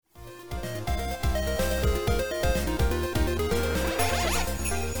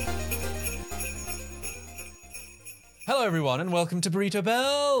Hello, everyone, and welcome to Burrito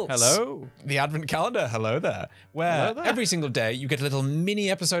Bells. Hello. The Advent Calendar. Hello there. Where Hello there. every single day you get a little mini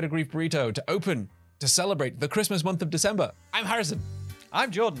episode of Grief Burrito to open to celebrate the Christmas month of December. I'm Harrison.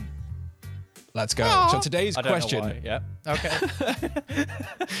 I'm Jordan. Let's go. Aww. So today's I don't question. know why. Yeah. Okay.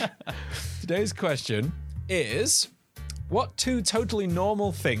 Today's question is: what two totally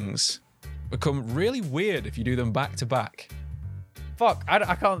normal things become really weird if you do them back to back? Fuck.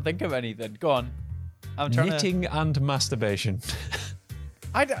 I can't think of anything. Go on. I'm trying Knitting and masturbation.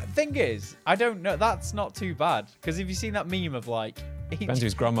 Thing is, I don't know. That's not too bad. Because have you seen that meme of like... Depends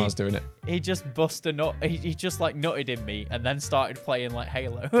whose grandma's doing it. He just bust a nut. He just like nutted in me and then started playing like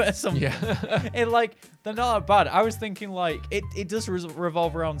Halo or something. Yeah. It like, they're not that bad. I was thinking like, it does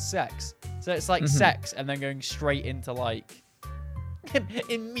revolve around sex. So it's like sex and then going straight into like,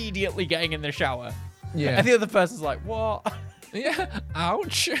 immediately getting in the shower. Yeah. And the other person's like, what? Yeah.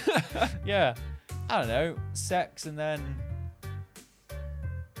 Ouch. Yeah. I don't know. Sex and then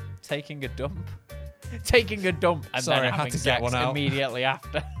taking a dump. Taking a dump and Sorry, I then had having to get sex one out. immediately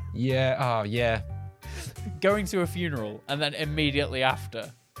after. Yeah. Oh, yeah. Going to a funeral and then immediately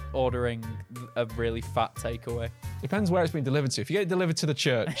after ordering a really fat takeaway. Depends where it's been delivered to. If you get it delivered to the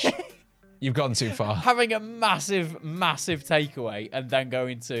church, you've gone too far. Having a massive takeaway and then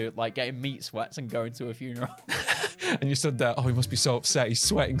going to like getting meat sweats and going to a funeral. And you stood there, oh, he must be so upset. He's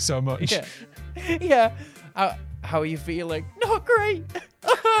sweating so much. Yeah. Yeah. How are you feeling? Not great.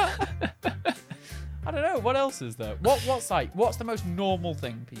 I don't know. What else is there? What's the most normal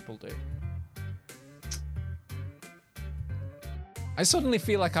thing people do? I suddenly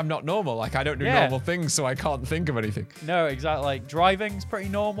feel like I'm not normal. Like I don't do normal things, so I can't think of anything. No, exactly. Like driving's pretty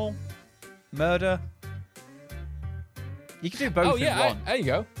normal. Murder. You can do both in one. There you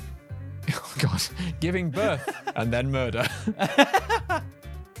go. Oh, God. Giving birth and then murder.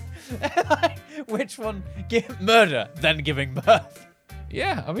 Which one? Murder, then giving birth.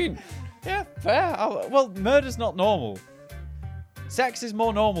 Yeah, I mean... Yeah, fair. Well, murder's not normal. Sex is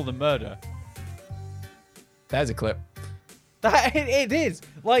more normal than murder. There's a clip. It is.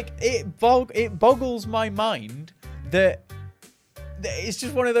 Like, it boggles my mind that it's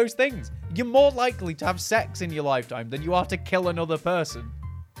just one of those things. You're more likely to have sex in your lifetime than you are to kill another person.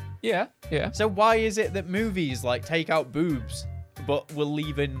 Yeah. So why is it that movies, like, take out boobs, but will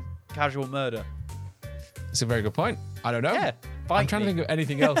leave in casual murder? It's a very good point. I don't know. Yeah. I'm trying to think of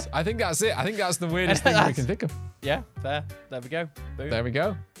anything else. I think that's it. I think that's the weirdest thing we can think of. Yeah, fair. There we go. Boom. There we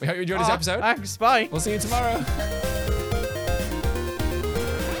go. We hope you enjoyed this episode. Thanks. Bye. We'll see you tomorrow.